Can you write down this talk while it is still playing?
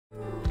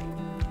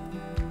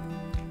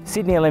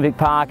Sydney Olympic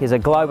Park is a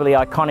globally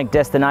iconic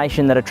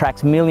destination that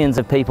attracts millions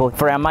of people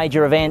for our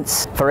major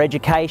events, for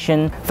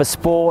education, for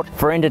sport,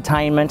 for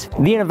entertainment.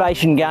 The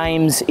Innovation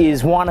Games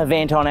is one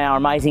event on our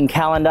amazing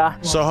calendar.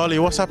 So Holly,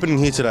 what's happening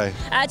here today?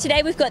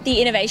 Today we've got the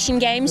Innovation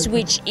Games,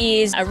 which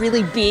is a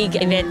really big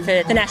event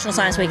for the National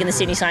Science Week and the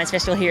Sydney Science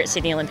Festival here at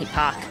Sydney Olympic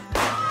Park.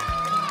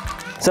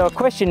 So a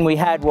question we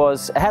had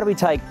was, how do we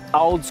take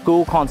old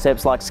school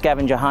concepts like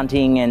scavenger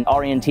hunting and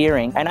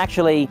orienteering and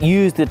actually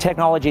use the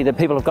technology that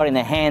people have got in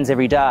their hands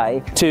every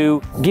day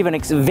to give an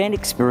event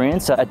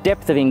experience, a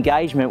depth of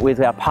engagement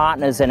with our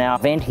partners and our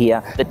event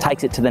here that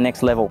takes it to the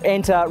next level.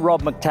 Enter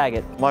Rob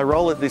McTaggart. My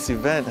role at this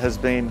event has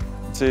been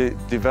to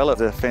develop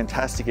a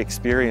fantastic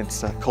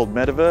experience called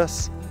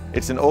Metaverse.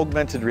 It's an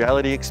augmented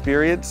reality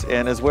experience,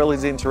 and as well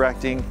as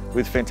interacting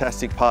with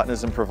fantastic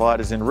partners and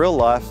providers in real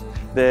life,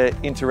 they're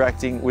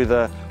interacting with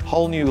a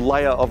whole new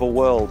layer of a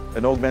world,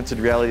 an augmented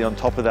reality on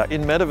top of that.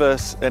 In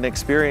Metaverse, an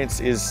experience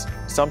is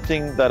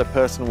something that a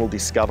person will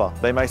discover.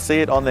 They may see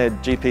it on their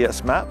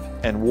GPS map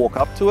and walk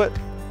up to it,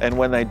 and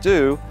when they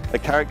do, a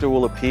character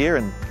will appear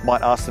and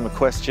might ask them a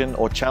question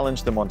or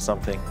challenge them on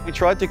something. We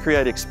tried to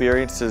create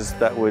experiences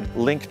that would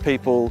link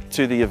people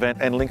to the event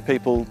and link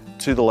people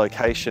to the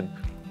location.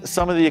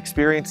 Some of the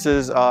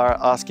experiences are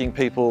asking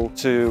people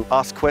to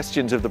ask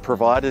questions of the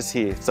providers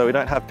here. So we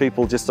don't have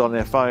people just on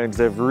their phones.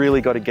 They've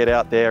really got to get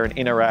out there and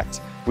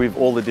interact with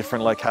all the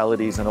different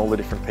localities and all the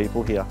different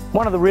people here.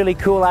 One of the really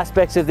cool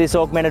aspects of this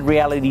augmented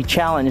reality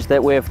challenge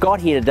that we've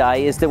got here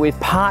today is that we've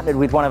partnered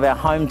with one of our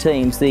home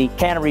teams, the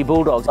Canterbury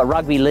Bulldogs, a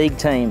rugby league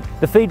team.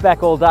 The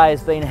feedback all day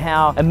has been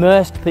how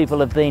immersed people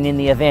have been in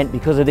the event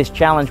because of this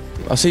challenge.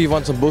 I see you've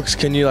won some books.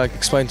 Can you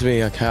explain to me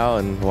how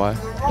and why?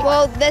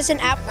 Well, there's an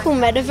app called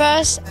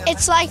Metaverse.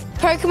 It's like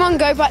Pokemon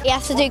Go, but you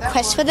have to do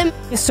quests for them.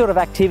 This sort of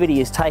activity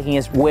is taking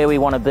us where we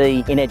want to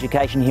be in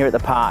education here at the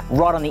park,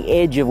 right on the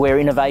edge of where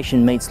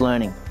innovation meets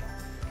learning.